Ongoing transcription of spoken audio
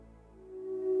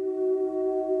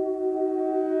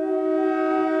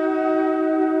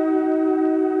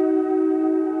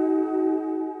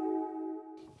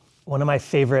One of my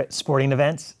favorite sporting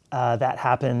events that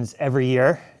happens every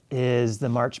year is the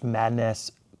March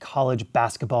Madness college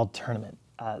basketball tournament.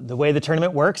 The way the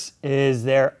tournament works is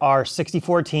there are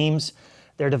 64 teams.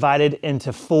 They're divided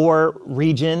into 4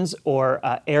 regions or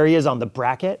areas on the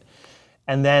bracket.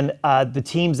 And then the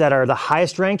teams that are the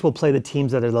highest ranked will play the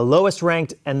teams that are the lowest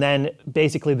ranked. And then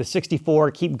basically the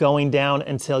 64 keep going down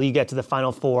until you get to the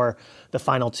final 4, the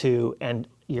final 2, and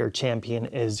your champion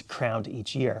is crowned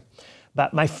each year.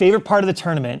 But my favorite part of the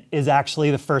tournament is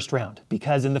actually the first round,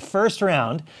 because in the first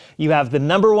round, you have the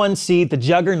number 1 seed, the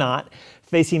Juggernaut,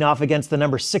 facing off against the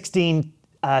number 16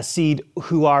 seed,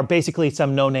 who are basically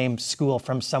some no-name school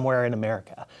from somewhere in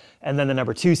America. And then the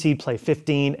number 2 seed play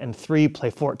 15, and 3 play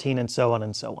 14, and so on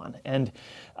and so on. And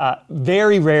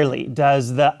very rarely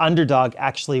does the underdog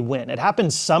actually win. It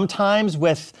happens sometimes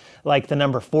with like the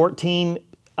number 14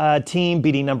 team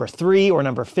beating number 3 or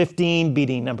number 15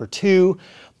 beating number 2.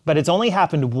 But it's only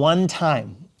happened one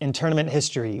time in tournament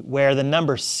history where the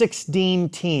number 16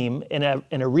 team in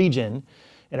a region,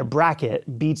 in a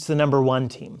bracket, beats the number 1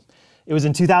 team. It was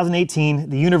in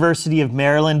 2018, the University of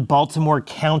Maryland, Baltimore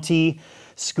County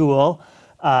School.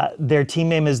 Their team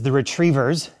name is the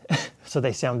Retrievers, so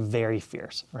they sound very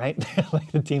fierce, right?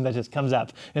 Like the team that just comes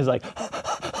up and is like,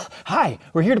 hi,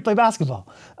 we're here to play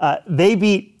basketball. They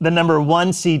beat the number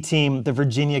 1 seed team, the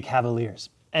Virginia Cavaliers.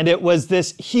 And it was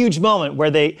this huge moment where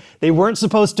they weren't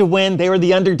supposed to win. They were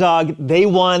the underdog. They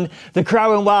won. The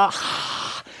crowd went wild.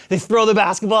 They throw the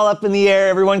basketball up in the air.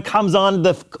 Everyone comes on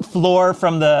the floor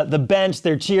from the bench.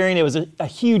 They're cheering. It was a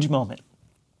huge moment.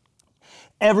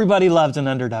 Everybody loves an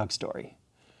underdog story.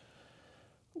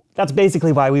 That's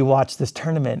basically why we watch this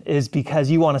tournament, is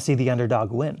because you want to see the underdog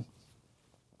win.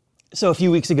 So a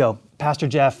few weeks ago, Pastor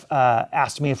Jeff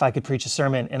asked me if I could preach a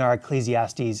sermon in our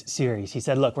Ecclesiastes series. He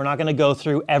said, look, we're not going to go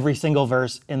through every single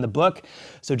verse in the book.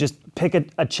 So just pick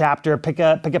a chapter, pick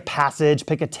a passage,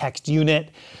 pick a text unit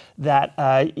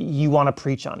that you want to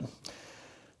preach on.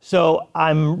 So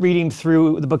I'm reading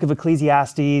through the book of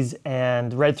Ecclesiastes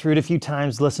and read through it a few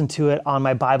times, listened to it on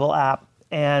my Bible app.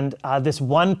 And this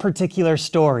one particular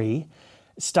story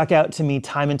stuck out to me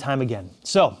time and time again.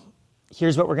 So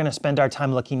here's what we're going to spend our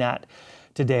time looking at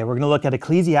today. We're going to look at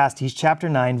Ecclesiastes chapter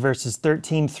 9, verses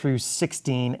 13 through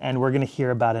 16, and we're going to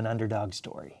hear about an underdog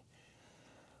story.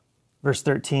 Verse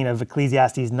 13 of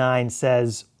Ecclesiastes 9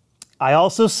 says, I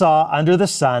also saw under the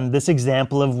sun this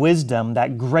example of wisdom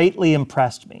that greatly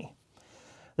impressed me.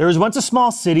 There was once a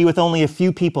small city with only a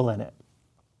few people in it,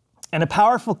 and a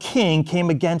powerful king came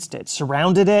against it,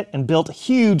 surrounded it, and built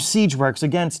huge siege works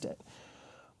against it.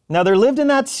 Now there lived in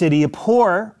that city a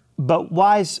poor but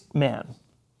wise man,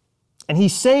 and he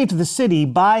saved the city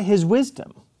by his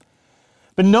wisdom.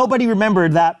 But nobody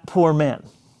remembered that poor man.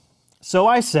 So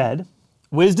I said,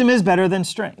 wisdom is better than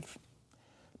strength.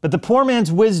 But the poor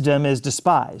man's wisdom is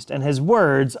despised, and his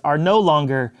words are no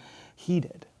longer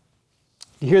heeded.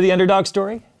 You hear the underdog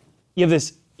story? You have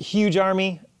this huge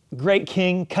army, great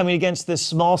king coming against this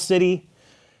small city,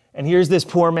 and here's this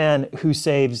poor man who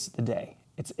saves the day.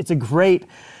 It's a great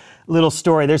little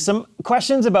story. There's some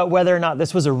questions about whether or not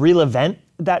this was a real event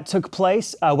that took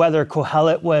place, whether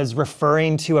Kohelet was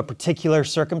referring to a particular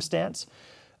circumstance.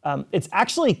 It's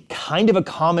actually kind of a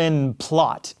common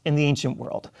plot in the ancient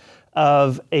world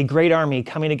of a great army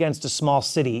coming against a small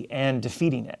city and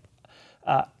defeating it,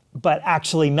 but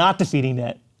actually not defeating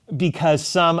it because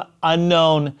some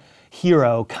unknown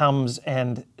hero comes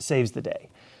and saves the day.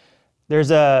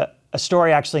 There's a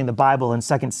story actually in the Bible in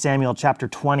 2 Samuel chapter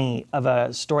 20 of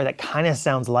a story that kind of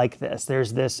sounds like this.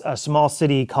 There's this small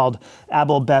city called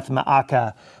Abel Beth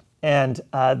Maacah, and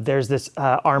there's this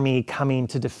army coming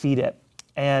to defeat it.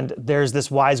 And there's this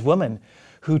wise woman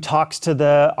who talks to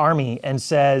the army and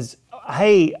says,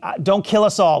 hey, don't kill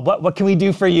us all. What can we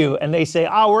do for you? And they say,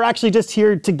 we're actually just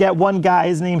here to get one guy.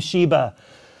 His name's Sheba.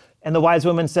 And the wise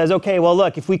woman says, okay, well,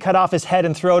 look, if we cut off his head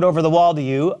and throw it over the wall to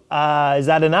you, is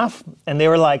that enough? And they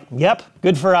were like, yep,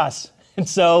 good for us. And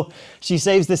so she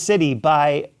saves the city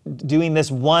by doing this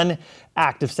one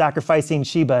act of sacrificing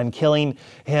Sheba and killing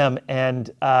him, and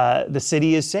the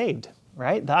city is saved,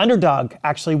 right? The underdog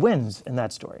actually wins in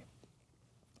that story.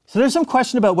 So there's some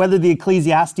question about whether the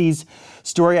Ecclesiastes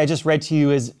story I just read to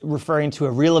you is referring to a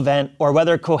real event, or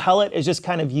whether Kohelet is just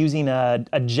kind of using a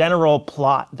general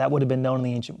plot that would have been known in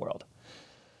the ancient world.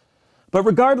 But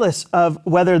regardless of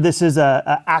whether this is an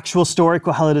actual story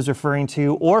Kohelet is referring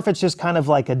to, or if it's just kind of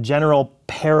like a general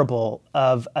parable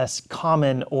of a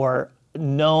common or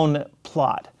known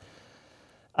plot,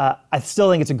 I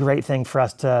still think it's a great thing for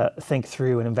us to think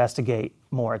through and investigate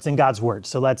more. It's in God's word,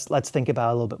 so let's think about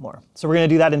it a little bit more. So we're going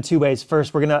to do that in 2 ways.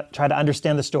 First, we're going to try to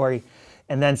understand the story,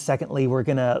 And then secondly, we're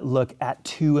going to look at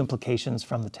two implications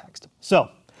from the text. So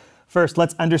first,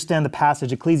 let's understand the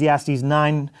passage. Ecclesiastes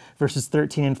 9, verses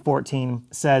 13 and 14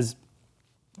 says,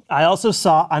 I also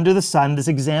saw under the sun this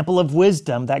example of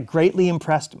wisdom that greatly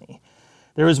impressed me.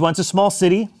 There was once a small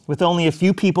city with only a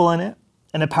few people in it,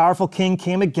 and a powerful king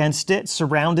came against it,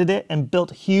 surrounded it, and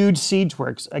built huge siege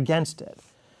works against it.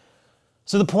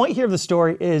 So the point here of the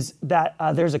story is that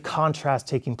there's a contrast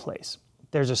taking place.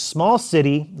 There's a small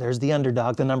city, there's the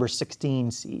underdog, the number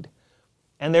 16 seed,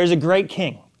 and there's a great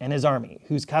king and his army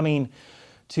who's coming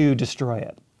to destroy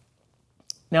it.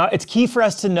 Now, it's key for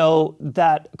us to know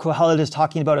that Kohelet is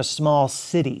talking about a small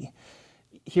city.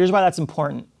 Here's why that's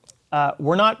important.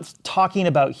 We're not talking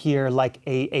about here like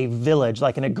a village,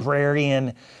 like an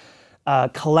agrarian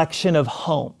collection of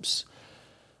homes.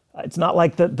 It's not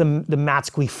like the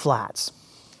Matsqui Flats.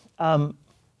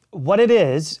 What it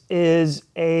is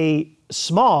a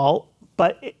small,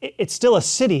 but it's still a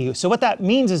city. So what that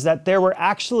means is that there were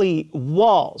actually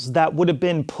walls that would have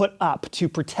been put up to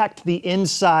protect the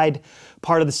inside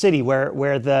part of the city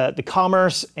where the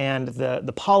commerce and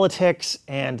the politics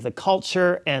and the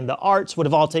culture and the arts would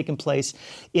have all taken place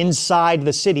inside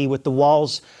the city, with the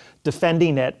walls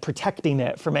defending it, protecting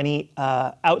it from any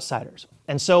outsiders.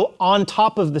 And so on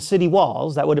top of the city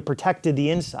walls that would have protected the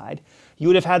inside, you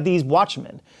would have had these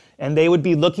watchmen. And they would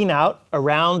be looking out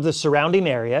around the surrounding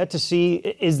area to see,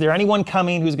 is there anyone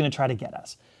coming who's going to try to get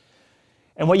us?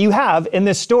 And what you have in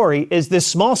this story is this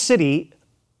small city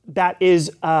that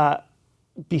is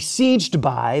besieged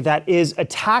by, that is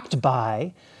attacked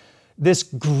by this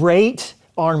great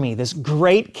army, this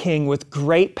great king with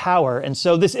great power. And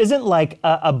so this isn't like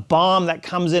a bomb that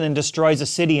comes in and destroys a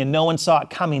city and no one saw it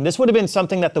coming. This would have been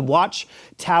something that the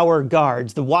watchtower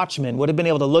guards, the watchmen, would have been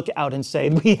able to look out and say,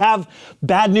 we have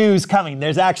bad news coming.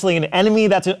 There's actually an enemy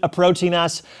that's approaching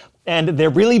us, and they're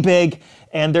really big,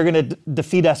 and they're going to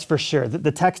defeat us for sure.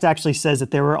 The text actually says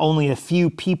that there were only a few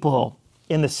people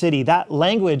in the city. That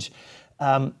language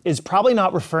is probably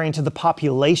not referring to the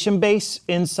population base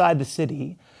inside the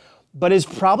city, but is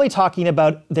probably talking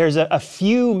about there's a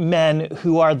few men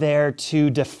who are there to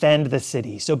defend the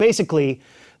city. So basically,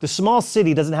 the small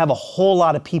city doesn't have a whole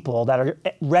lot of people that are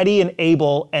ready and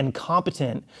able and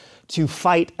competent to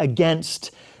fight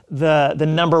against the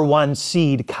number one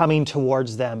seed coming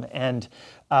towards them and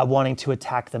wanting to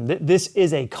attack them. This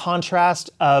is a contrast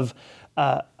of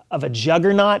a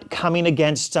juggernaut coming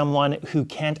against someone who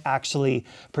can't actually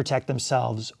protect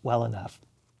themselves well enough.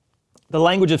 The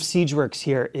language of siege works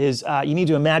here is, you need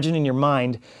to imagine in your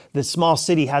mind, the small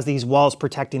city has these walls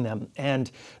protecting them, and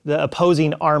the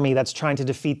opposing army that's trying to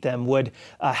defeat them would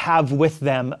have with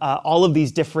them all of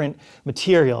these different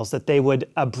materials that they would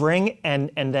bring and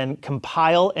then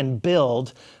compile and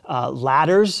build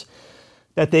ladders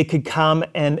that they could come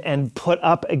and put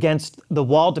up against the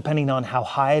wall, depending on how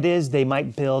high it is. They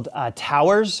might build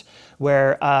towers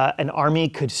where an army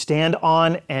could stand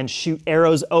on and shoot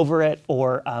arrows over it,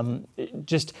 or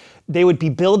just they would be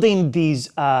building these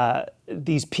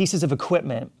pieces of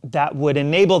equipment that would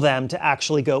enable them to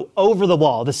actually go over the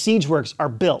wall. The siege works are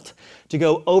built to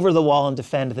go over the wall and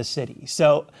defend the city.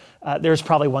 So there's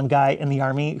probably one guy in the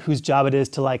army whose job it is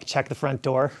to like check the front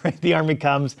door. Right? The army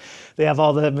comes, they have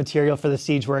all the material for the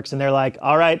siege works, and they're like,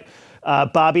 all right,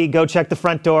 Bobby, go check the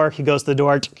front door. He goes to the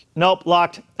door. Nope,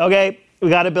 locked. Okay, we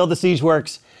got to build the siege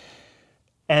works.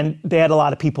 And they had a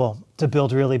lot of people to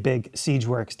build really big siege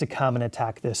works to come and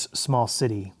attack this small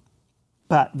city.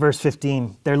 But verse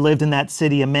 15, there lived in that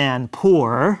city a man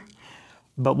poor,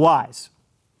 but wise.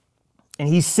 And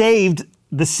he saved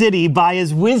the city by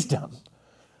his wisdom.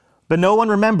 But no one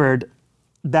remembered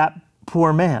that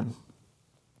poor man.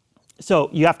 So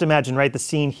you have to imagine, right, the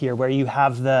scene here where you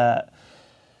have the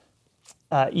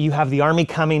army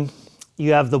coming,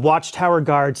 you have the watchtower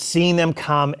guards seeing them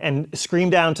come and scream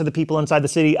down to the people inside the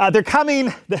city, they're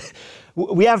coming,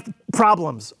 we have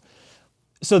problems.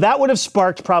 So that would have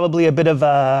sparked probably a bit of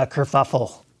a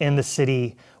kerfuffle in the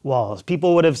city walls.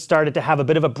 People would have started to have a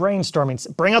bit of a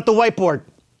brainstorming. Bring out the whiteboard.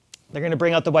 They're going to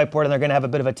bring out the whiteboard and they're going to have a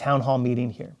bit of a town hall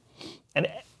meeting here. And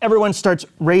everyone starts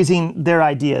raising their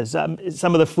ideas.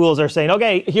 Some of the fools are saying,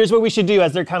 okay, here's what we should do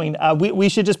as they're coming. We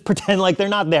should just pretend like they're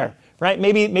not there, right?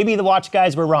 Maybe the watch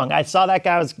guys were wrong. I saw that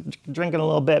guy was drinking a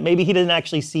little bit. Maybe he didn't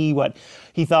actually see what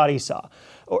he thought he saw.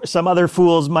 Or some other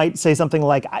fools might say something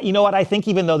like, you know what, I think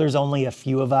even though there's only a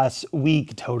few of us, we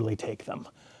could totally take them.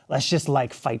 Let's just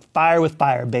like fight fire with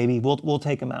fire, baby. We'll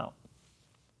take them out.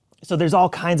 So there's all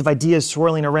kinds of ideas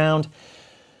swirling around.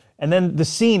 And then the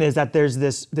scene is that there's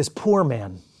this poor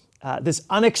man, this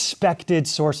unexpected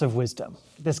source of wisdom,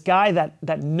 this guy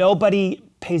that nobody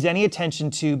pays any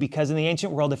attention to, because in the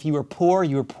ancient world, if you were poor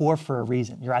for a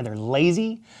reason. You're either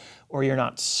lazy, or you're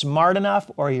not smart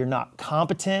enough, or you're not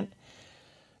competent.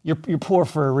 You're poor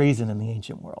for a reason in the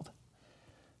ancient world.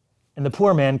 And the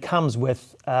poor man comes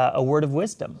with a word of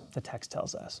wisdom, the text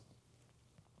tells us.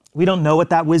 We don't know what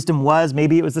that wisdom was.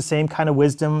 Maybe it was the same kind of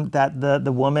wisdom that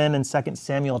the woman in 2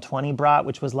 Samuel 20 brought,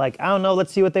 which was like, I don't know,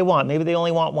 let's see what they want. Maybe they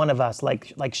only want one of us,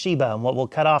 like Sheba, and we'll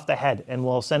cut off the head and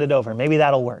we'll send it over. Maybe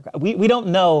that'll work. We don't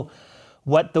know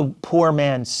what the poor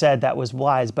man said that was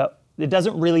wise, but it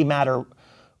doesn't really matter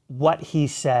what he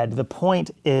said. The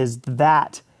point is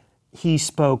that he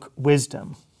spoke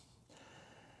wisdom,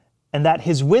 and that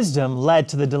his wisdom led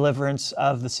to the deliverance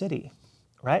of the city,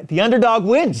 right? The underdog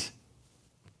wins.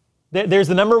 There's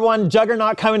the number 1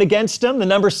 juggernaut coming against him. The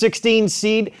number 16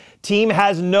 seed team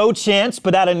has no chance,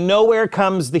 but out of nowhere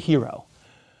comes the hero,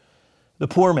 the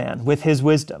poor man with his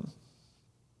wisdom.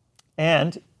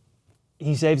 And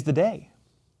he saves the day.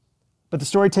 But the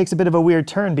story takes a bit of a weird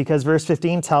turn, because verse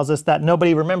 15 tells us that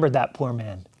nobody remembered that poor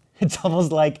man. It's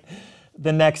almost like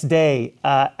the next day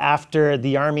after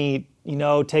the army,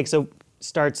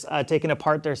 starts taking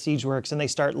apart their siege works and they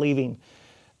start leaving.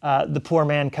 The poor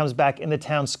man comes back in the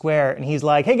town square and he's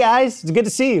like, hey guys, it's good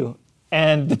to see you.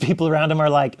 And the people around him are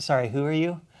like, sorry, who are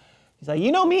you? He's like,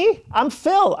 you know me, I'm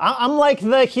Phil. I'm like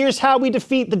the here's how we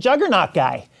defeat the juggernaut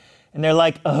guy. And they're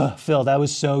like, Phil, that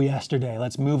was so yesterday.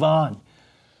 Let's move on.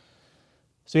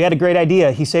 So he had a great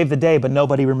idea. He saved the day, but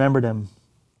nobody remembered him.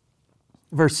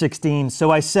 Verse 16,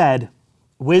 so I said,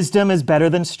 wisdom is better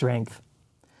than strength,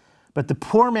 but the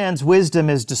poor man's wisdom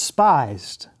is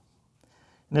despised,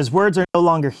 and his words are no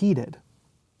longer heeded.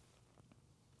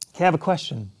 Okay, I have a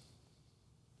question.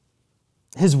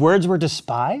 His words were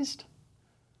despised?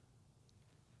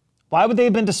 Why would they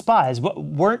have been despised?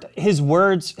 Weren't his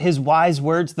words, his wise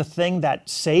words, the thing that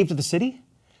saved the city?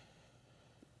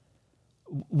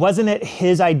 Wasn't it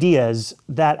his ideas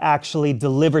that actually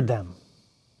delivered them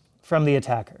from the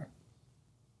attacker?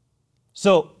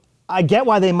 So I get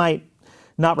why they might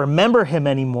not remember him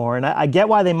anymore, and I get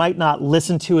why they might not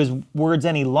listen to his words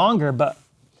any longer, but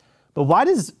why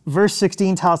does verse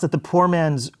 16 tell us that the poor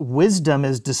man's wisdom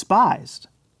is despised?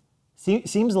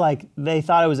 Seems like they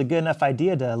thought it was a good enough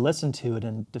idea to listen to it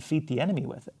and defeat the enemy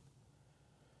with it.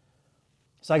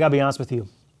 So I gotta be honest with you.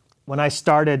 When I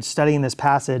started studying this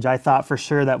passage, I thought for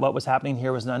sure that what was happening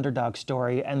here was an underdog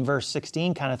story, and verse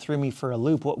 16 kind of threw me for a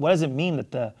loop. What does it mean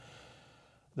that the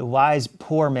wise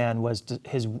poor man was,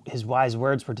 his wise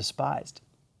words were despised?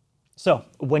 So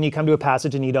when you come to a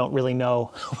passage and you don't really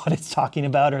know what it's talking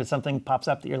about, or something pops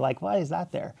up that you're like, why is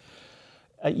that there?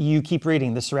 You keep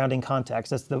reading the surrounding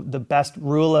context. That's the best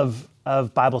rule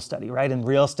of Bible study, right? In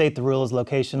real estate, the rule is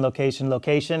location, location,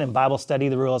 location. In Bible study,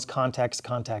 the rule is context,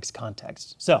 context,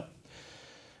 context. So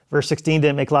verse 16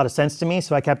 didn't make a lot of sense to me,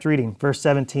 so I kept reading. Verse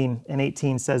 17 and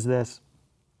 18 says this: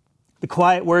 the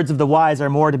quiet words of the wise are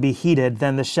more to be heeded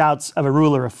than the shouts of a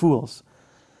ruler of fools.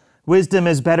 Wisdom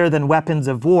is better than weapons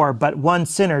of war, but one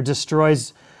sinner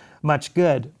destroys much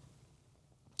good.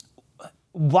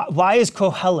 Why is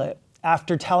Kohelet,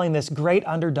 after telling this great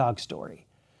underdog story,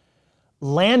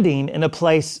 landing in a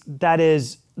place that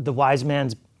is the wise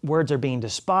man's words are being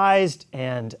despised,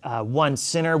 and one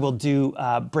sinner will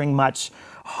bring much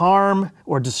harm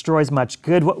or destroys much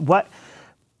good?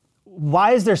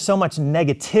 Why is there so much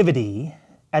negativity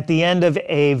at the end of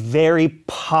a very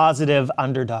positive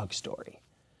underdog story?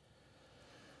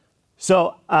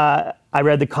 So I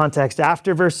read the context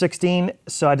after verse 16,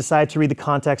 so I decided to read the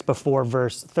context before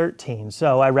verse 13.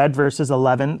 So I read verses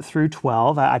 11 through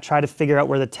 12. I tried to figure out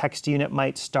where the text unit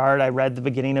might start. I read the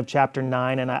beginning of chapter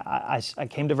 9, and I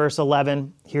came to verse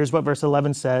 11. Here's what verse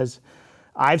 11 says: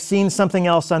 I've seen something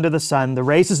else under the sun. The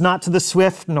race is not to the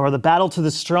swift, nor the battle to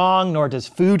the strong, nor does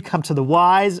food come to the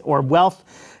wise, or wealth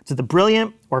to the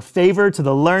brilliant, or favor to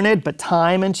the learned, but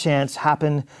time and chance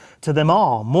happen to them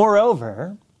all.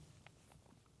 Moreover,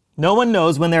 no one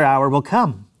knows when their hour will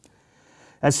come.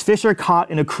 As fish are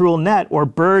caught in a cruel net, or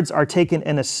birds are taken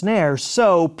in a snare,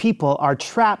 so people are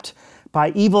trapped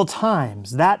by evil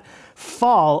times. The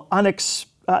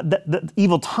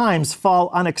evil times fall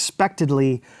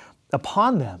unexpectedly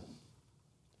upon them.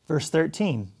 Verse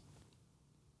 13.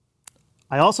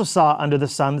 I also saw under the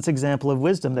sun this example of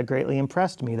wisdom that greatly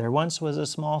impressed me. There once was a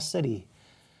small city,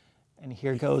 and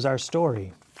here goes our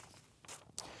story.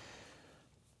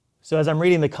 So as I'm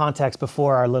reading the context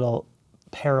before our little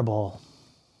parable,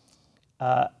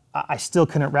 I still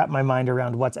couldn't wrap my mind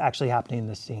around what's actually happening in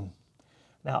this scene.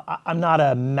 Now, I'm not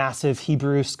a massive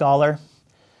Hebrew scholar,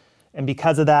 And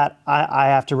because of that, I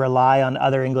have to rely on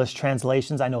other English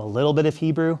translations. I know a little bit of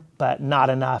Hebrew, but not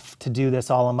enough to do this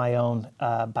all on my own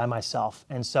by myself.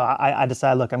 And so I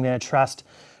decided, look, I'm going to trust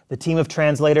the team of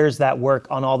translators that work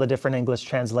on all the different English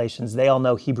translations. They all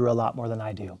know Hebrew a lot more than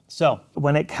I do. So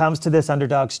when it comes to this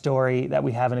underdog story that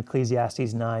we have in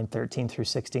Ecclesiastes 9, 13 through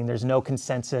 16, there's no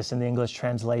consensus in the English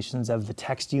translations of the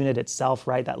text unit itself,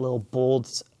 right? That little bold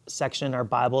section in our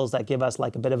Bibles that give us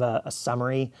like a bit of a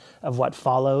summary of what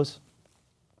follows.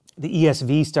 The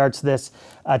ESV starts this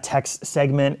text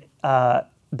segment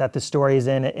that the story is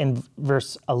in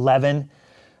verse 11.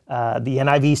 The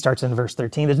NIV starts in verse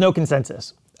 13. There's no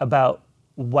consensus about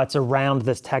what's around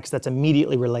this text that's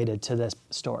immediately related to this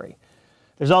story.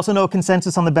 There's also no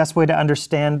consensus on the best way to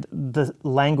understand the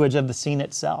language of the scene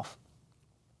itself.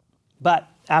 But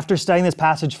after studying this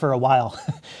passage for a while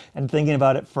and thinking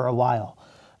about it for a while,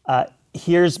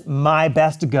 here's my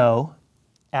best go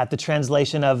at the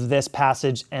translation of this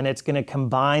passage, and it's going to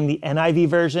combine the NIV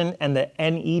version and the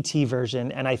NET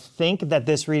version, and I think that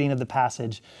this reading of the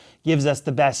passage gives us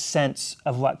the best sense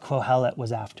of what Kohelet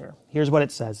was after. Here's what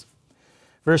it says.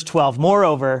 Verse 12,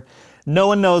 moreover, no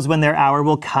one knows when their hour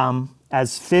will come.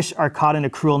 As fish are caught in a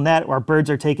cruel net or birds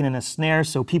are taken in a snare,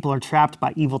 so people are trapped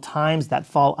by evil times that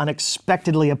fall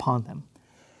unexpectedly upon them.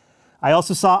 I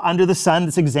also saw under the sun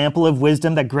this example of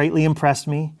wisdom that greatly impressed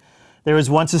me. There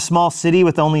was once a small city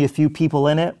with only a few people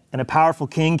in it, and a powerful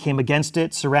king came against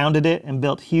it, surrounded it, and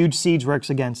built huge siege works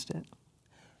against it.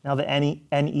 Now the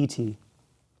NET.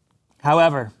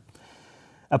 However,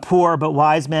 a poor but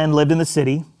wise man lived in the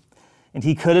city, and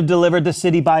he could have delivered the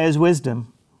city by his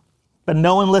wisdom. But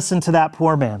no one listened to that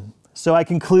poor man. So I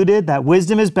concluded that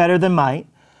wisdom is better than might,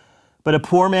 but a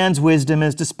poor man's wisdom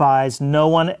is despised. No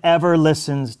one ever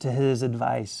listens to his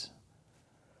advice.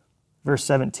 Verse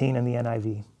 17 in the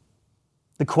NIV.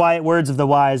 The quiet words of the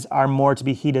wise are more to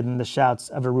be heeded than the shouts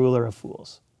of a ruler of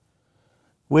fools.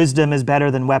 Wisdom is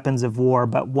better than weapons of war,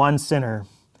 but one sinner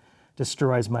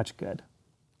destroys much good.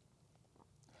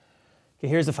 Okay,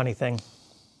 here's the funny thing.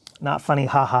 Not funny,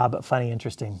 haha, but funny,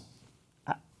 interesting.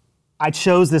 I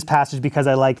chose this passage because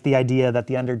I like the idea that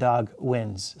the underdog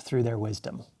wins through their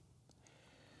wisdom.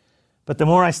 But the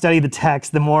more I study the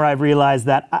text, the more I realize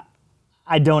that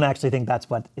I don't actually think that's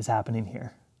what is happening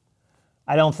here.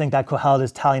 I don't think that Kohelet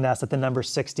is telling us that the number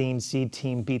 16 seed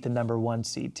team beat the number 1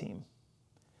 seed team.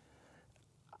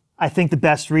 I think the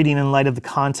best reading in light of the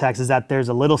context is that there's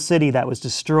a little city that was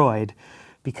destroyed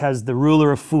because the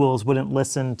ruler of fools wouldn't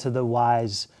listen to the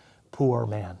wise, poor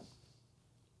man.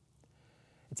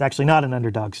 It's actually not an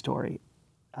underdog story.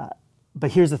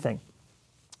 But here's the thing.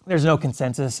 There's no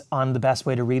consensus on the best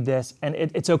way to read this, and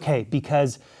it's okay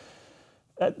because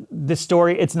this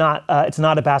story, it's not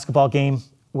a basketball game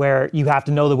where you have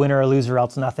to know the winner or loser,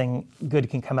 else nothing good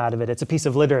can come out of it. It's a piece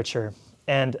of literature,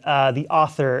 and the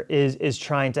author is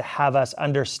trying to have us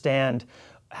understand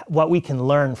what we can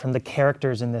learn from the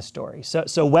characters in this story.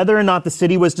 So whether or not the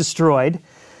city was destroyed,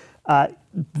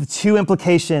 the two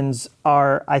implications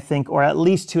are, I think, or at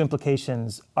least two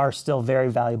implications are still very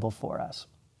valuable for us.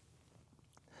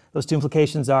 Those two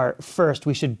implications are, first,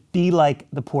 we should be like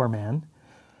the poor man.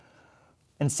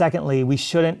 And secondly, we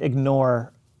shouldn't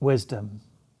ignore wisdom.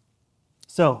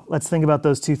 So let's think about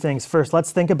those two things. First,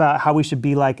 let's think about how we should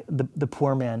be like the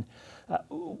poor man.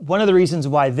 One of the reasons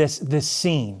why this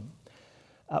scene,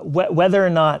 whether or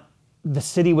not the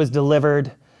city was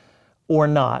delivered or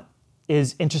not,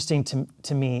 is interesting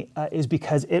to me is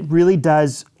because it really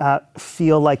does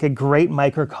feel like a great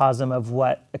microcosm of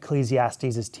what Ecclesiastes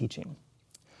is teaching.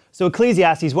 So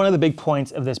Ecclesiastes, one of the big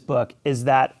points of this book is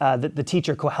that the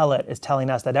teacher Kohelet is telling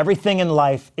us that everything in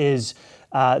life is,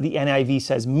 the NIV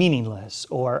says, meaningless,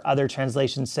 or other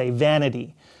translations say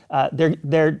vanity.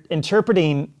 They're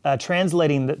interpreting,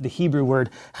 translating the Hebrew word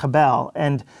chabel,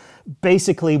 and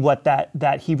basically what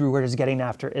that Hebrew word is getting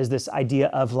after is this idea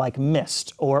of like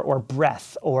mist or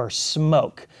breath or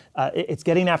smoke. It's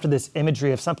getting after this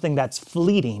imagery of something that's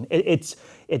fleeting. It's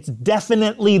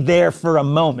definitely there for a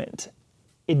moment.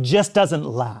 It just doesn't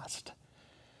last.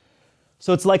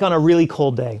 So it's like on a really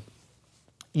cold day.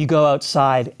 You go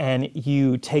outside and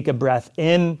you take a breath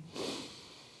in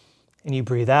and you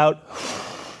breathe out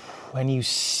when you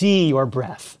see your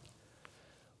breath.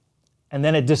 And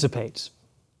then it dissipates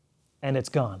and it's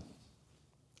gone.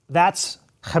 That's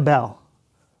chabel.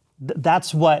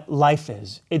 That's what life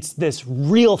is. It's this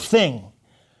real thing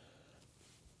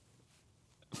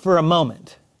for a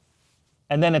moment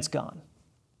and then it's gone.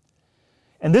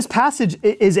 And this passage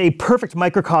is a perfect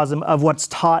microcosm of what's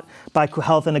taught by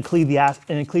Kohelet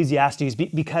in Ecclesiastes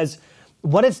because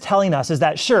what it's telling us is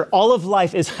that, sure, all of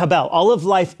life is chabel. All of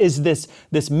life is this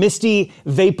misty,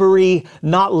 vapory,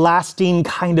 not lasting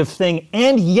kind of thing.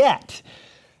 And yet,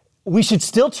 we should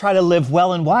still try to live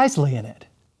well and wisely in it.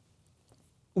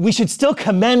 We should still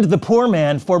commend the poor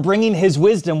man for bringing his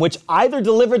wisdom, which either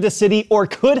delivered the city or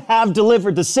could have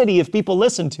delivered the city if people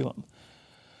listened to him.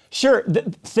 Sure,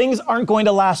 things aren't going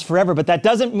to last forever, but that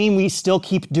doesn't mean we still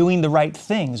keep doing the right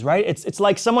things, right? It's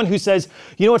like someone who says,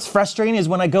 you know what's frustrating is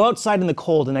when I go outside in the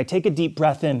cold and I take a deep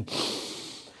breath in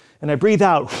and I breathe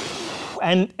out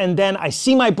and then I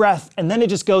see my breath and then it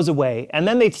just goes away. And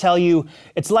then they tell you,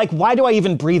 it's like, why do I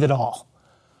even breathe at all?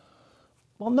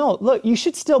 Well, no, look, you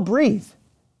should still breathe.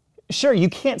 Sure, you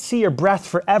can't see your breath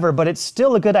forever, but it's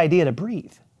still a good idea to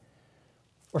breathe.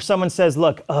 Or someone says,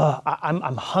 look,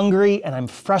 I'm hungry and I'm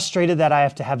frustrated that I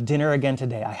have to have dinner again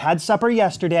today. I had supper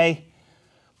yesterday.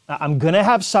 I'm going to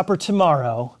have supper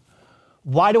tomorrow.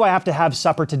 Why do I have to have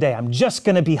supper today? I'm just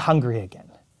going to be hungry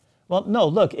again. Well, no,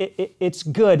 look, it's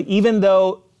good. Even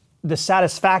though the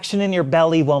satisfaction in your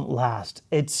belly won't last,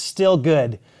 it's still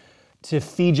good to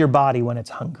feed your body when it's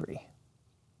hungry.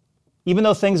 Even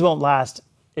though things won't last,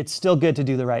 it's still good to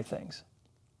do the right things.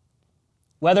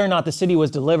 Whether or not the city was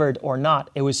delivered or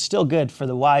not, it was still good for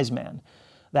the wise man,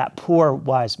 that poor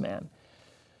wise man,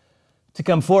 to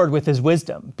come forward with his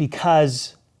wisdom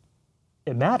because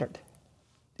it mattered.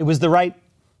 It was the right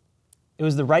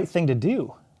thing to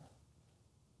do.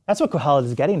 That's what Kohelet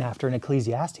is getting after in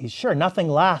Ecclesiastes. Sure, nothing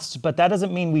lasts, but that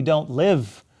doesn't mean we don't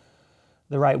live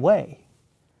the right way.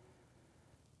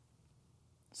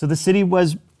 So the city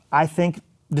was, I think,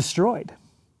 destroyed.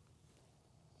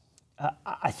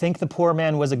 I think the poor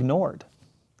man was ignored.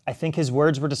 I think his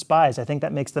words were despised. I think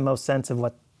that makes the most sense of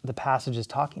what the passage is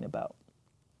talking about.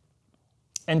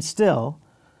 And still,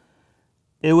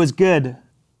 it was good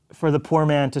for the poor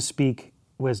man to speak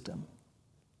wisdom.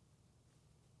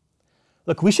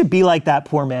 Look, we should be like that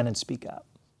poor man and speak up.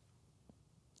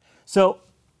 So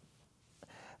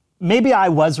maybe I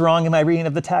was wrong in my reading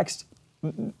of the text.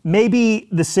 Maybe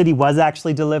the city was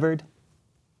actually delivered.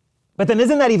 But then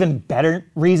isn't that even better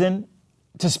reason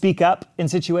to speak up in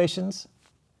situations,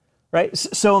 right?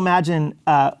 So imagine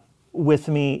with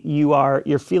me,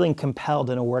 you're feeling compelled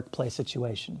in a workplace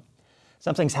situation.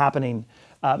 Something's happening.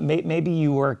 Maybe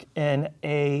you work in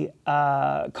a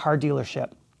car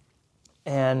dealership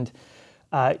and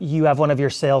you have one of your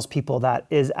salespeople that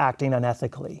is acting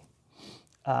unethically,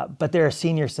 but they're a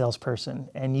senior salesperson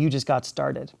and you just got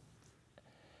started.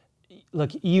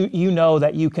 Look, you know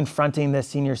that you confronting this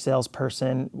senior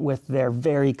salesperson with their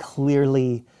very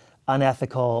clearly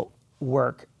unethical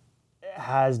work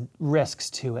has risks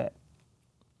to it.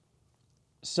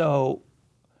 So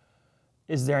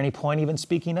is there any point even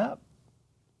speaking up?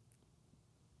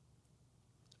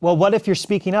 Well, what if your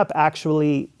speaking up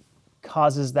actually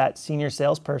causes that senior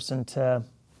salesperson to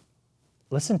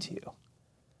listen to you?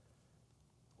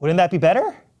 Wouldn't that be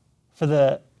better for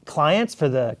the clients, for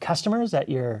the customers at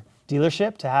your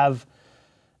dealership to have,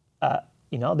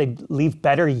 they'd leave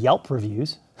better Yelp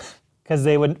reviews because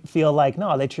they would feel like,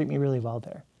 no, they treat me really well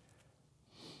there.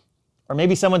 Or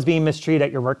maybe someone's being mistreated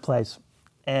at your workplace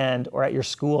or at your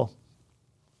school,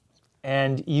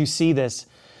 and you see this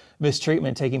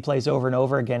mistreatment taking place over and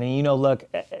over again, and look,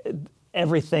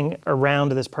 everything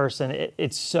around this person,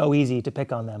 it's so easy to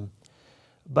pick on them,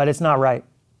 but it's not right.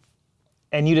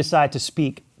 And you decide to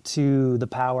speak to the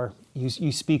power.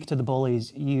 You speak to the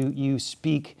bullies. You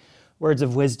speak words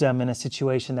of wisdom in a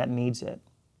situation that needs it.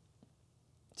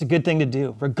 It's a good thing to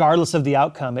do. Regardless of the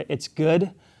outcome, it's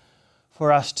good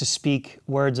for us to speak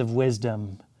words of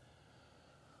wisdom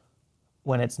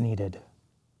when it's needed.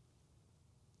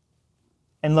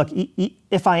 And look,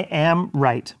 if I am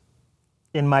right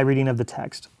in my reading of the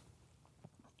text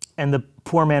and the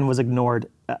poor man was ignored,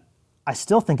 I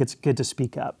still think it's good to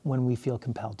speak up when we feel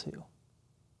compelled to.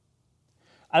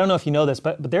 I don't know if you know this,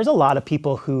 but there's a lot of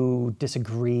people who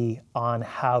disagree on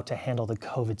how to handle the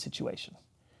COVID situation.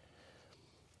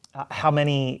 How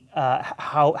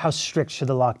strict should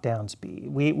the lockdowns be?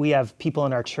 We have people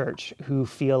in our church who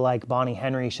feel like Bonnie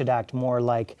Henry should act more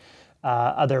like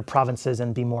other provinces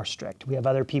and be more strict. We have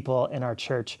other people in our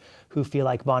church who feel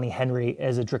like Bonnie Henry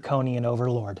is a draconian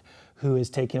overlord who is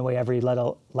taking away every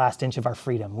last inch of our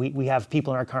freedom. We have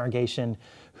people in our congregation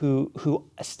who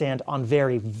stand on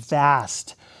very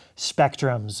vast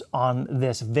spectrums on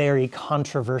this very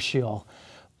controversial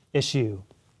issue.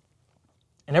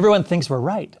 And everyone thinks we're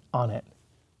right on it.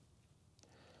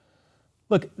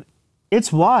 Look,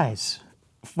 it's wise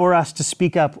for us to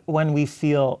speak up when we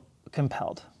feel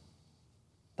compelled.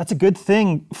 That's a good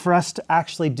thing for us to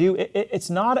actually do. It's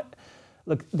not,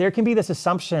 look, there can be this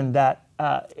assumption that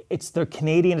it's the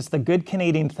good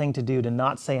Canadian thing to do, to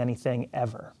not say anything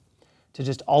ever, to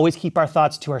just always keep our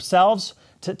thoughts to ourselves,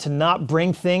 to not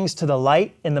bring things to the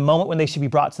light in the moment when they should be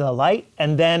brought to the light,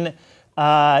 and then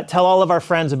tell all of our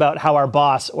friends about how our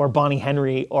boss or Bonnie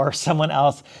Henry or someone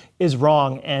else is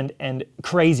wrong and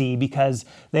crazy because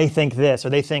they think this or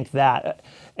they think that.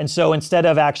 And so instead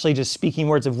of actually just speaking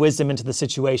words of wisdom into the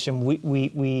situation,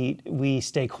 we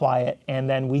stay quiet and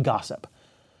then we gossip.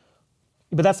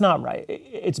 But that's not right.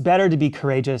 It's better to be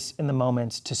courageous in the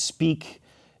moments, to speak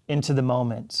into the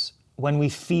moments when we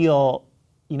feel,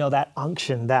 that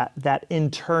unction, that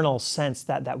internal sense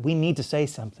that we need to say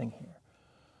something here.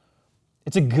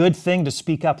 It's a good thing to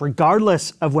speak up,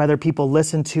 regardless of whether people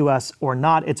listen to us or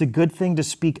not. It's a good thing to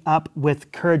speak up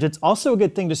with courage. It's also a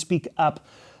good thing to speak up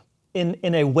in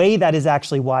a way that is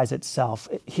actually wise itself.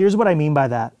 Here's what I mean by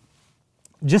that.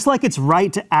 Just like it's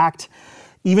right to act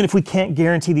even if we can't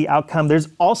guarantee the outcome, there's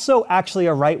also actually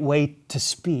a right way to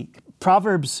speak.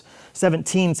 Proverbs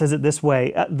 17 says it this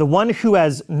way: the one who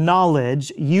has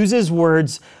knowledge uses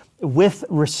words with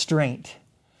restraint,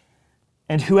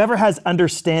 and whoever has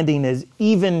understanding is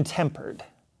even-tempered.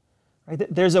 Right?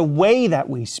 There's a way that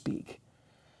we speak.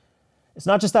 It's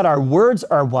not just that our words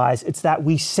are wise, it's that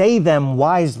we say them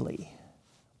wisely.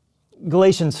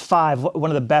 Galatians 5, one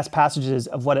of the best passages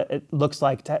of what it looks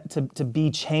like to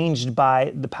be changed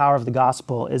by the power of the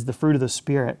gospel, is the fruit of the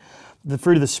Spirit. The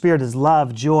fruit of the Spirit is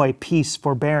love, joy, peace,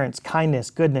 forbearance, kindness,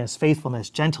 goodness,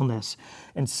 faithfulness, gentleness,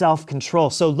 and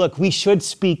self-control. So look, we should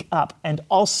speak up. And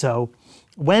also,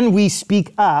 when we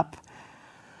speak up,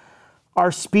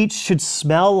 our speech should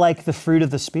smell like the fruit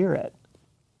of the Spirit.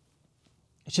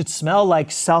 It should smell like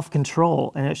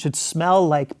self-control, and it should smell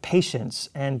like patience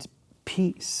and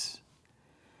peace.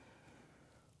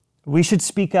 We should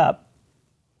speak up.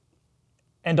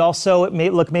 And also,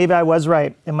 maybe I was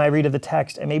right in my read of the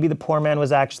text, and maybe the poor man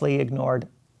was actually ignored,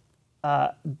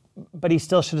 but he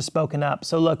still should have spoken up.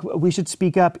 So look, we should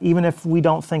speak up even if we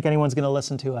don't think anyone's going to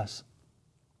listen to us.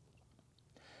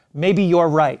 Maybe you're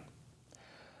right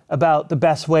about the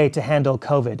best way to handle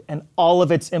COVID and all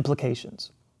of its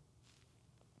implications.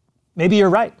 Maybe you're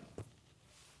right.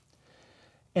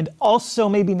 And also,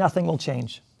 maybe nothing will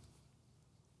change.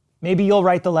 Maybe you'll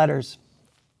write the letters,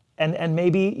 and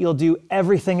maybe you'll do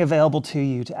everything available to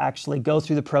you to actually go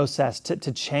through the process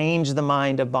to change the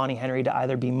mind of Bonnie Henry to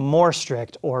either be more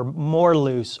strict or more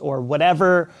loose or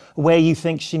whatever way you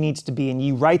think she needs to be. And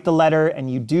you write the letter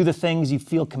and you do the things you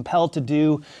feel compelled to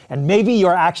do, and maybe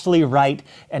you're actually right,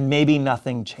 and maybe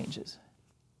nothing changes.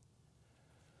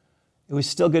 It was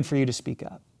still good for you to speak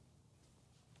up.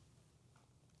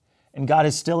 And God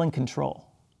is still in control.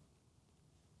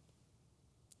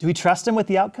 Do we trust him with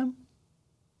the outcome?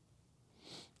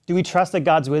 Do we trust that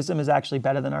God's wisdom is actually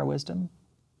better than our wisdom?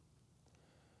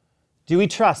 Do we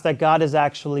trust that God is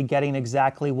actually getting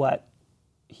exactly what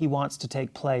he wants to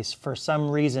take place for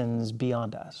some reasons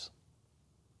beyond us?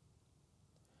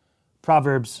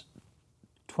 Proverbs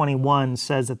 21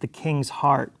 says that the king's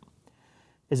heart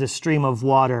is a stream of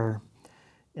water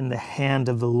in the hand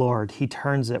of the Lord. He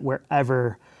turns it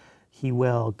wherever he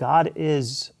will. God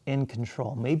is in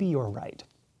control. Maybe you're right.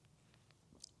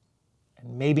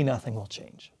 And maybe nothing will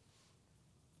change.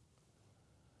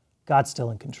 God's still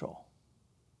in control.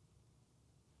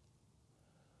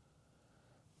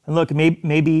 And look,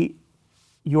 maybe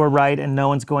you're right and no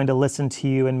one's going to listen to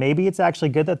you, and maybe it's actually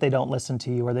good that they don't listen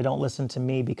to you or they don't listen to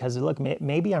me, because look,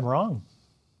 maybe I'm wrong.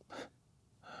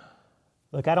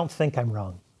 Look, I don't think I'm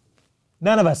wrong.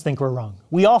 None of us think we're wrong.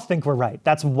 We all think we're right.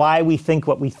 That's why we think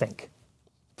what we think.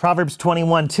 Proverbs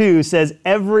 21:2 says,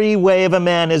 every way of a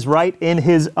man is right in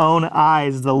his own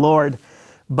eyes,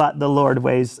 but the Lord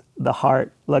weighs the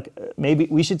heart. Look, maybe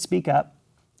we should speak up,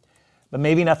 but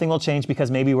maybe nothing will change because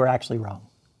maybe we're actually wrong.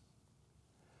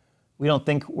 We don't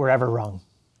think we're ever wrong,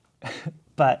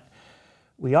 but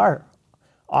we are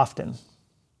often.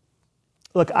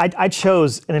 Look, I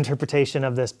chose an interpretation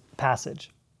of this passage.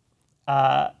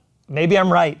 Maybe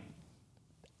I'm right.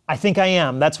 I think I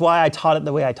am. That's why I taught it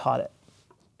the way I taught it.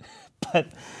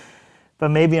 But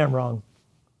maybe I'm wrong.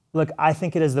 Look, I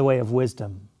think it is the way of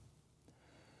wisdom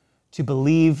to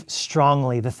believe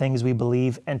strongly the things we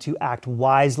believe and to act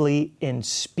wisely in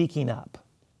speaking up.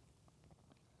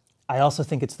 I also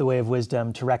think it's the way of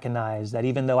wisdom to recognize that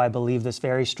even though I believe this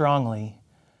very strongly,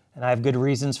 and I have good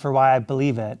reasons for why I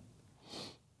believe it,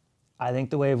 I think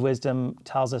the way of wisdom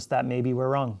tells us that maybe we're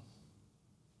wrong.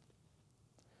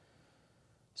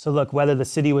 So look, whether the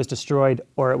city was destroyed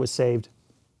or it was saved,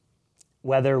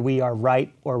 whether we are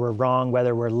right or we're wrong,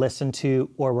 whether we're listened to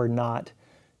or we're not,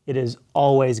 it is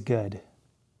always good,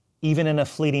 even in a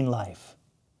fleeting life,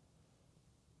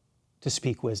 to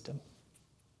speak wisdom.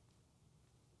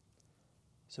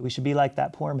 So we should be like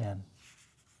that poor man.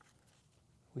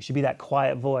 We should be that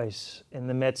quiet voice in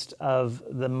the midst of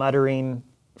the muttering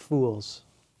fools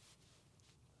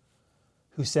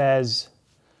who says,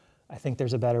 I think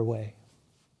there's a better way.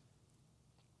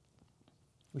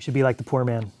 We should be like the poor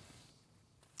man.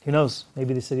 Who knows?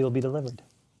 Maybe the city will be delivered.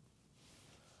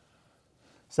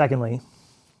 Secondly,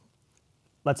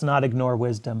 let's not ignore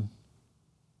wisdom.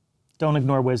 Don't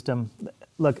ignore wisdom.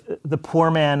 Look, the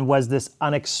poor man was this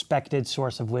unexpected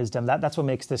source of wisdom. That's what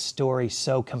makes this story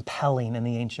so compelling in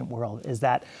the ancient world, is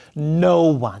that no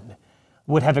one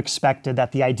would have expected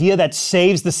that the idea that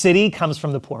saves the city comes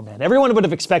from the poor man. Everyone would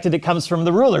have expected it comes from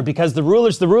the ruler, because the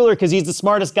ruler's the ruler because he's the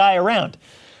smartest guy around.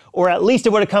 Or at least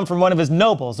it would have come from one of his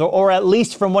nobles, or at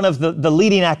least from one of the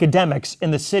leading academics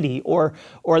in the city, or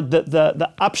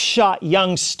the upshot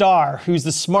young star who's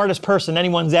the smartest person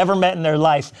anyone's ever met in their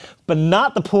life, but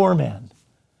not the poor man.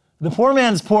 The poor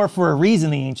man's poor for a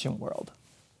reason in the ancient world.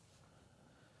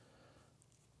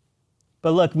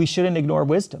 But look, we shouldn't ignore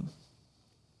wisdom,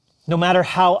 no matter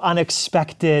how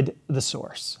unexpected the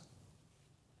source.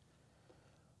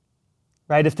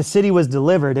 Right? If the city was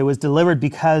delivered, it was delivered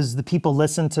because the people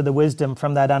listened to the wisdom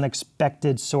from that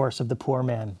unexpected source of the poor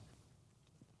man.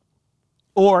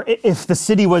 Or if the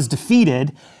city was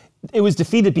defeated, it was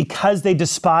defeated because they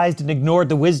despised and ignored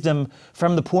the wisdom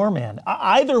from the poor man.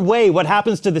 Either way, what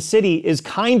happens to the city is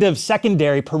kind of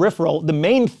secondary, peripheral. The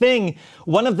main thing,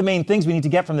 one of the main things we need to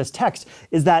get from this text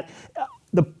is that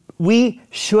we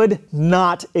should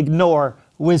not ignore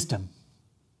wisdom.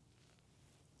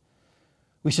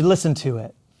 We should listen to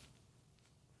it.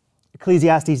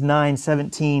 Ecclesiastes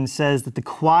 9:17 says that the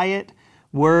quiet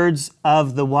words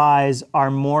of the wise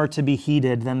are more to be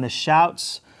heeded than the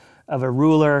shouts of a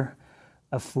ruler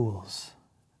of fools.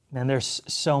 And there's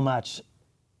so much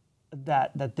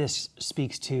that this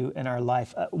speaks to in our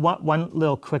life. One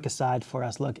little quick aside for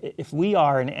us. Look, if we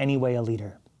are in any way a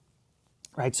leader,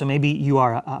 right? So maybe you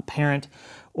are a parent,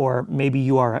 or maybe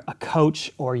you are a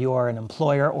coach, or you are an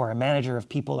employer, or a manager of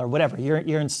people, or whatever.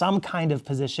 You're in some kind of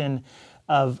position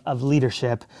of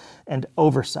leadership and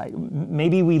oversight.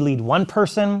 Maybe we lead one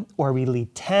person, or we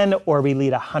lead 10, or we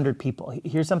lead 100 people.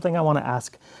 Here's something I want to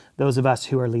ask those of us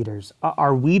who are leaders.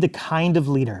 Are we the kind of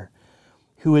leader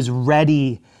who is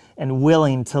ready and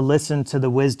willing to listen to the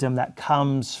wisdom that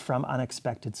comes from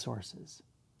unexpected sources?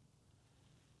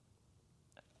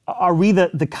 Are we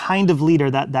the kind of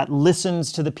leader that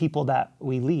listens to the people that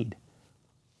we lead,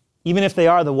 even if they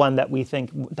are the one that we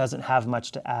think doesn't have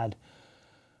much to add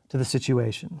to the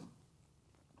situation?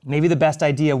 Maybe the best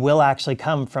idea will actually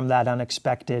come from that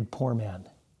unexpected poor man.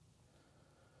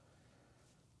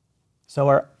 So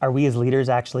are we as leaders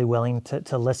actually willing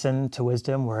to listen to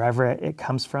wisdom wherever it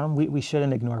comes from? We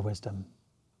shouldn't ignore wisdom.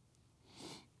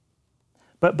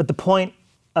 But the point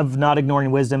of not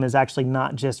ignoring wisdom is actually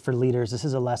not just for leaders. This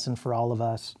is a lesson for all of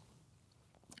us.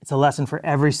 It's a lesson for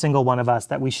every single one of us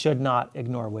that we should not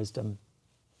ignore wisdom.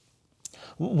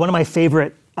 One of my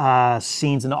favorite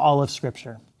scenes in all of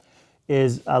Scripture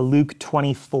is Luke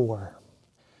 24.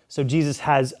 So Jesus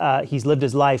he's lived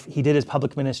his life, he did his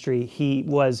public ministry, he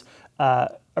was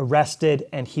arrested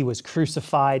and he was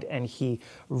crucified and he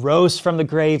rose from the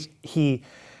grave. He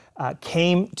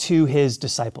came to his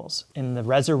disciples in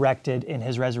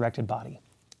his resurrected body.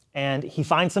 And he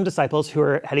finds some disciples who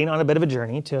are heading on a bit of a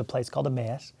journey to a place called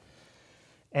Emmaus.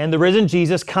 And the risen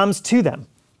Jesus comes to them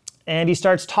and he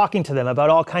starts talking to them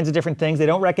about all kinds of different things. They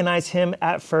don't recognize him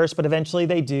at first, but eventually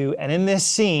they do. And in this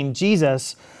scene,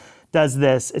 Jesus does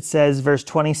this. It says, verse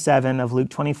 27 of Luke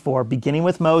 24, beginning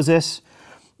with Moses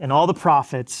and all the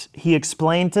prophets, he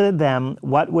explained to them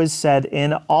what was said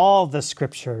in all the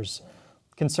scriptures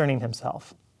concerning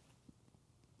himself.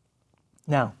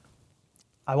 Now,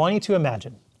 I want you to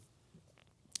imagine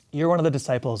you're one of the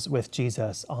disciples with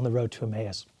Jesus on the road to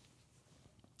Emmaus.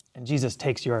 And Jesus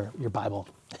takes your Bible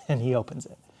and he opens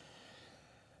it.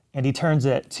 And he turns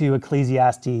it to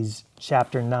Ecclesiastes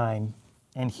chapter 9.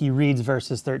 And he reads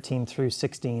verses 13 through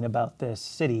 16 about this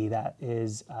city that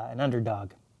is an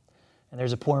underdog. And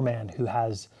there's a poor man who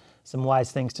has some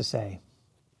wise things to say.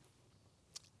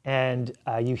 And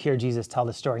you hear Jesus tell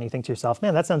the story and you think to yourself,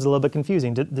 man, that sounds a little bit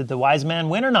confusing. Did the wise man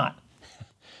win or not?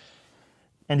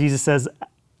 And Jesus says,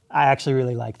 I actually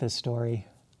really like this story.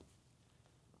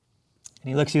 And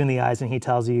he looks you in the eyes and he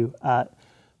tells you,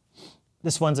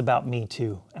 this one's about me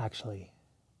too, actually.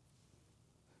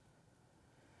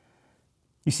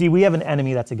 You see, we have an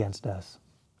enemy that's against us.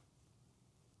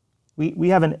 We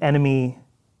have an enemy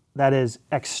that is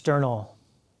external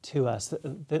to us.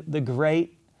 The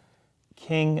great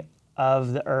King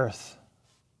of the earth,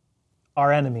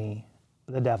 our enemy,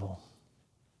 the devil.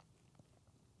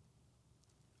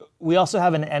 We also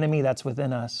have an enemy that's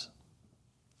within us.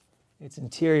 It's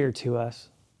interior to us.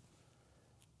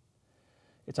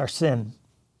 It's our sin.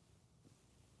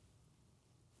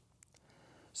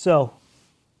 So,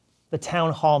 the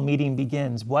town hall meeting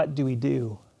begins. What do we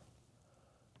do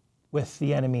with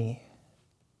the enemy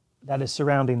that is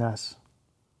surrounding us?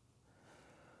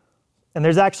 And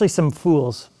there's actually some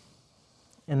fools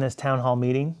in this town hall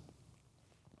meeting.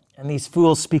 And these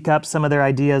fools speak up some of their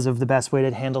ideas of the best way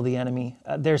to handle the enemy.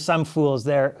 There's some fools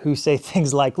there who say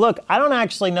things like, look, I don't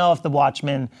actually know if the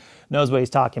watchman knows what he's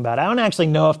talking about. I don't actually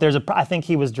know if I think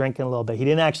he was drinking a little bit. He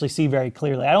didn't actually see very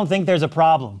clearly. I don't think there's a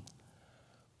problem.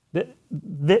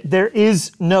 There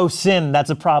is no sin that's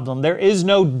a problem. There is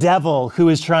no devil who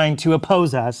is trying to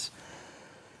oppose us.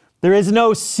 There is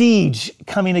no siege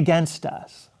coming against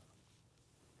us.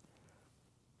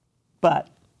 But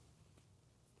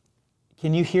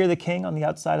can you hear the king on the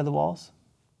outside of the walls?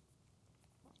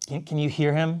 Can you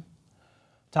hear him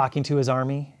talking to his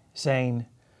army, saying,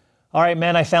 all right,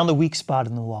 man, I found the weak spot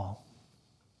in the wall.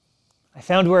 I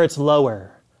found where it's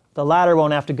lower. The ladder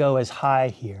won't have to go as high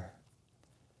here.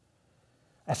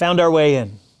 I found our way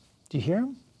in. Do you hear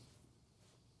him?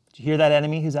 Do you hear that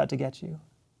enemy who's out to get you?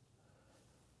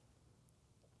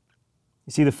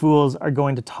 You see, the fools are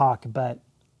going to talk, but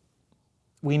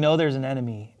we know there's an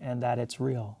enemy and that it's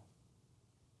real.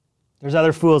 There's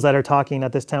other fools that are talking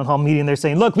at this town hall meeting. They're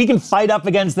saying, look, we can fight up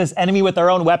against this enemy with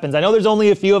our own weapons. I know there's only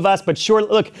a few of us, but sure,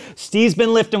 look, Steve's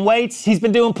been lifting weights. He's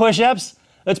been doing push-ups.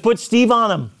 Let's put Steve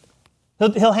on him.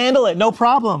 He'll handle it, no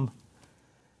problem.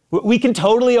 We can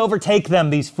totally overtake them,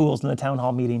 these fools in the town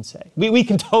hall meeting say. We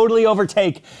can totally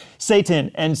overtake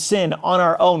Satan and sin on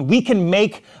our own. We can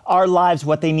make our lives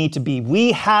what they need to be.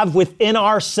 We have within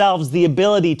ourselves the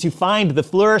ability to find the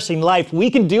flourishing life.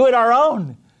 We can do it our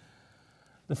own,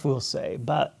 the fools say.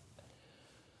 But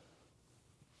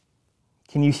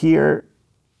can you hear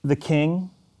the king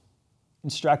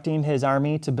instructing his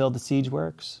army to build the siege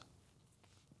works?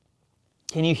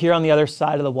 Can you hear on the other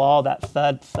side of the wall that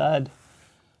thud, thud,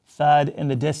 thud in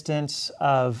the distance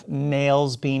of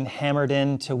nails being hammered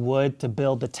into wood to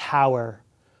build the tower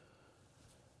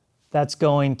that's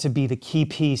going to be the key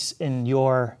piece in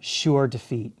your sure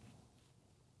defeat?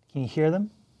 Can you hear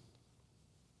them?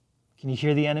 Can you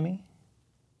hear the enemy?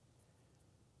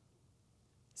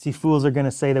 See, fools are going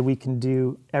to say that we can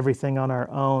do everything on our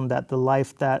own, that the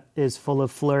life that is full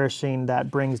of flourishing, that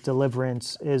brings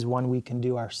deliverance, is one we can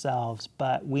do ourselves.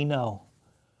 But we know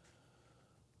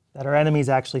that our enemy is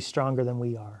actually stronger than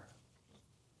we are.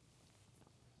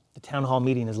 The town hall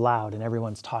meeting is loud and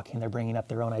everyone's talking. They're bringing up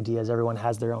their own ideas. Everyone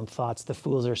has their own thoughts. The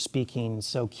fools are speaking.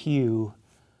 So cue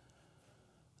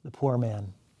the poor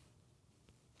man.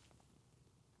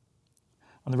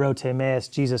 On the road to Emmaus,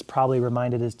 Jesus probably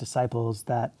reminded his disciples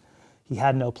that he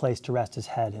had no place to rest his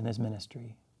head in his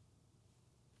ministry.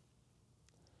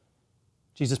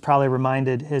 Jesus probably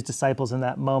reminded his disciples in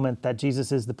that moment that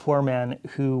Jesus is the poor man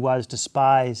who was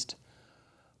despised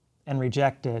and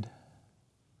rejected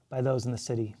by those in the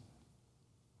city.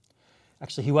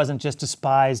 Actually, he wasn't just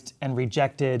despised and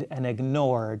rejected and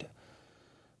ignored.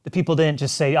 The people didn't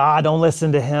just say, don't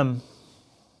listen to him.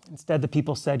 Instead, the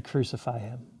people said, crucify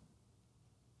him.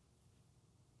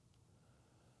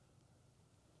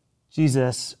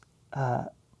 Jesus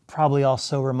probably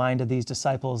also reminded these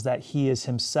disciples that he is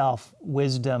himself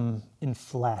wisdom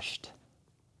enfleshed.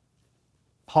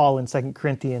 Paul in 1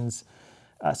 Corinthians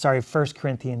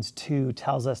 2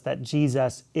 tells us that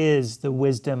Jesus is the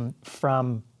wisdom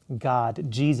from God.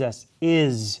 Jesus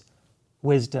is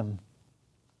wisdom.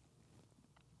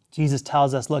 Jesus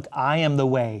tells us, look, I am the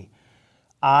way.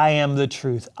 I am the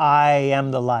truth. I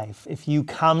am the life. If you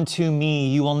come to me,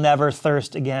 you will never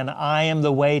thirst again. I am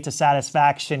the way to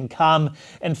satisfaction. Come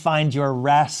and find your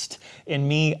rest in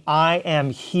me. I am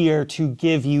here to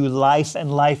give you life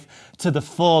and life to the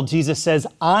full. Jesus says,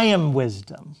 I am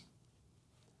wisdom.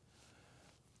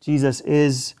 Jesus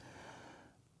is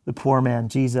the poor man.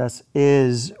 Jesus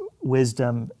is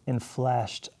wisdom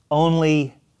enfleshed.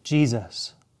 Only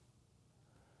Jesus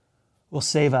will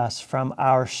save us from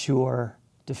our sure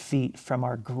defeat, from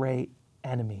our great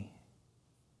enemy.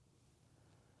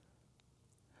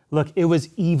 Look, it was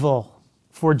evil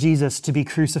for Jesus to be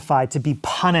crucified, to be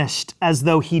punished as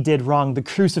though he did wrong. The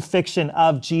crucifixion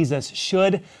of Jesus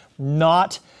should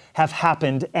not have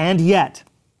happened, and yet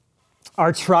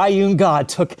our triune God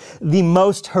took the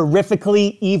most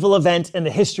horrifically evil event in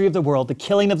the history of the world, the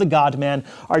killing of the God-man.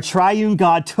 Our triune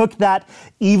God took that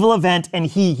evil event and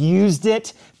he used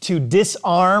it to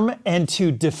disarm and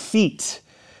to defeat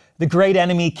the great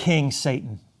enemy, King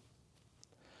Satan.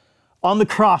 On the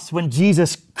cross, when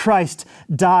Jesus Christ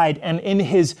died, and in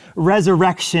his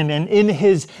resurrection and in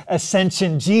his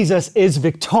ascension, Jesus is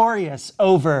victorious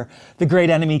over the great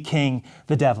enemy king,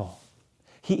 the devil.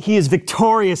 He is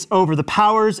victorious over the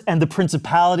powers and the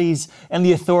principalities and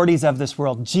the authorities of this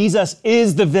world. Jesus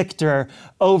is the victor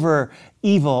over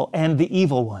evil and the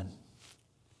evil one.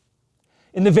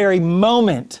 In the very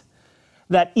moment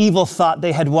that evil thought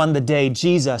they had won the day,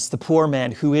 Jesus, the poor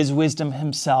man, who is wisdom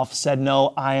himself, said,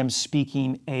 "No, I am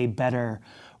speaking a better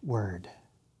word."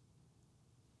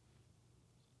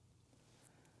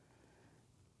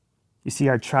 You see,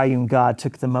 our triune God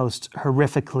took the most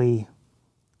horrifically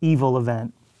evil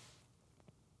event,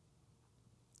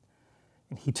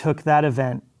 and he took that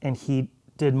event and he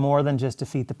did more than just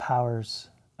defeat the powers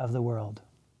of the world.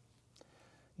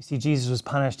 You see, Jesus was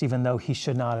punished even though he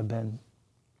should not have been.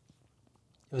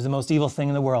 It was the most evil thing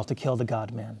in the world to kill the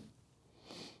God-man.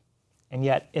 And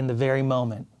yet, in the very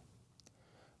moment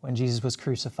when Jesus was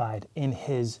crucified, in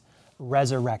his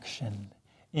resurrection,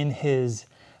 in his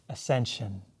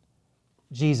ascension,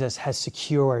 Jesus has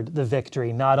secured the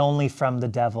victory, not only from the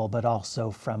devil, but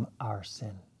also from our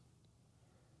sin.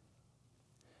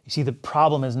 You see, the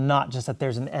problem is not just that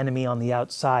there's an enemy on the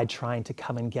outside trying to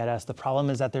come and get us. The problem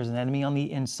is that there's an enemy on the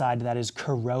inside that is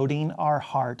corroding our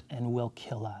heart and will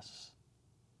kill us.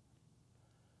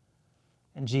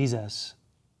 And Jesus,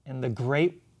 in the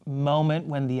great moment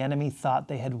when the enemy thought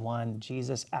they had won,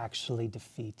 Jesus actually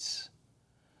defeats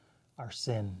our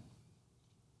sin.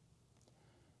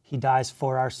 He dies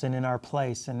for our sin in our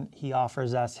place, and he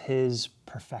offers us his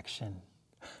perfection.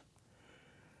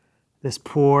 This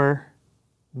poor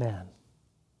man,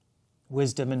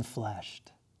 wisdom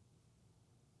enfleshed,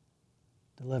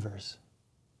 delivers.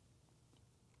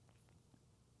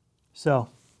 So,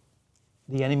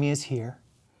 the enemy is here,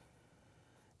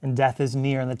 and death is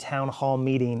near, and the town hall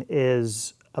meeting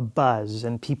is a buzz,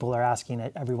 and people are asking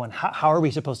everyone, how are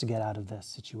we supposed to get out of this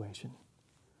situation?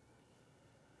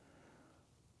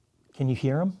 Can you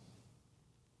hear him?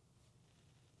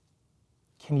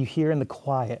 Can you hear in the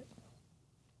quiet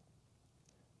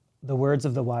the words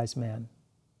of the wise man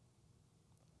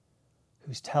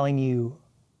who's telling you,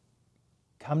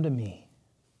 come to me.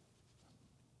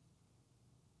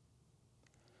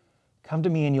 Come to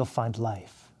me and you'll find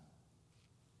life.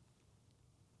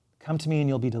 Come to me and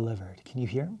you'll be delivered. Can you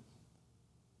hear him?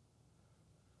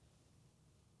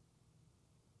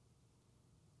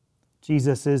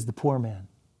 Jesus is the poor man.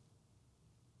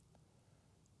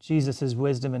 Jesus is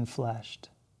wisdom enfleshed.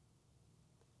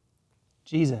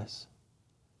 Jesus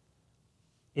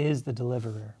is the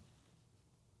deliverer.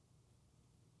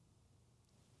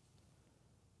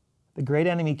 The great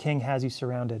enemy king has you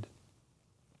surrounded.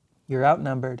 You're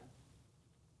outnumbered.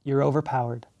 You're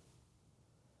overpowered.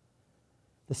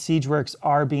 The siege works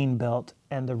are being built,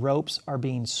 and the ropes are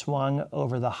being swung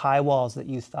over the high walls that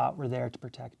you thought were there to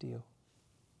protect you.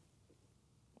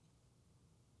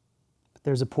 But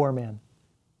there's a poor man,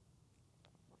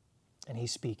 and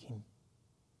he's speaking.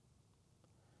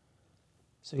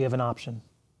 So you have an option.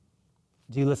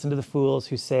 Do you listen to the fools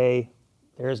who say,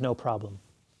 there is no problem?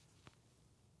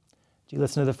 Do you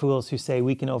listen to the fools who say,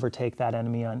 we can overtake that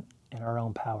enemy in our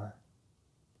own power?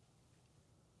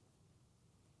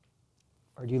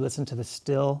 Or do you listen to the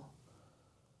still,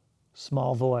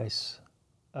 small voice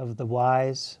of the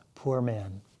wise, poor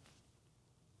man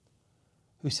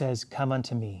who says, come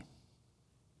unto me,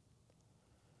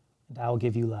 and I will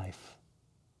give you life?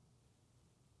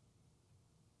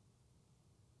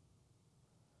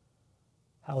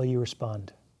 How will you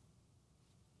respond?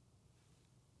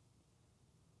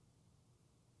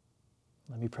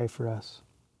 Let me pray for us.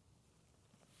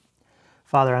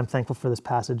 Father, I'm thankful for this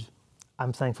passage.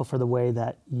 I'm thankful for the way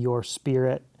that your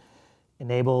Spirit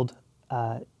enabled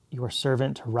your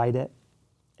servant to write it,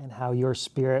 and how your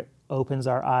Spirit opens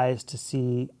our eyes to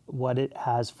see what it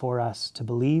has for us to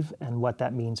believe and what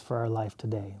that means for our life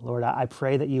today. Lord, I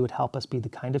pray that you would help us be the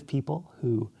kind of people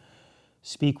who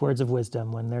speak words of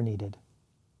wisdom when they're needed.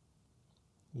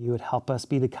 You would help us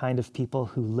be the kind of people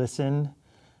who listen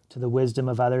to the wisdom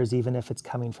of others, even if it's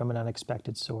coming from an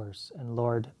unexpected source. And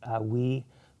Lord, we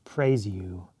praise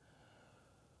you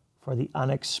for the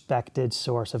unexpected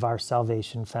source of our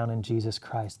salvation found in Jesus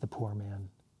Christ, the poor man,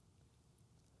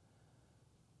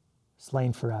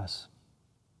 slain for us,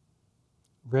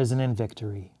 risen in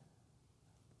victory,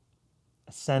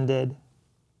 ascended,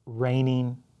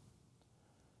 reigning,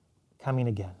 coming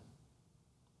again.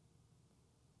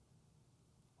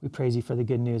 We praise you for the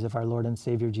good news of our Lord and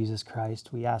Savior, Jesus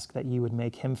Christ. We ask that you would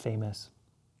make him famous.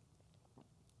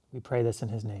 We pray this in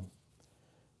his name.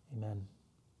 Amen.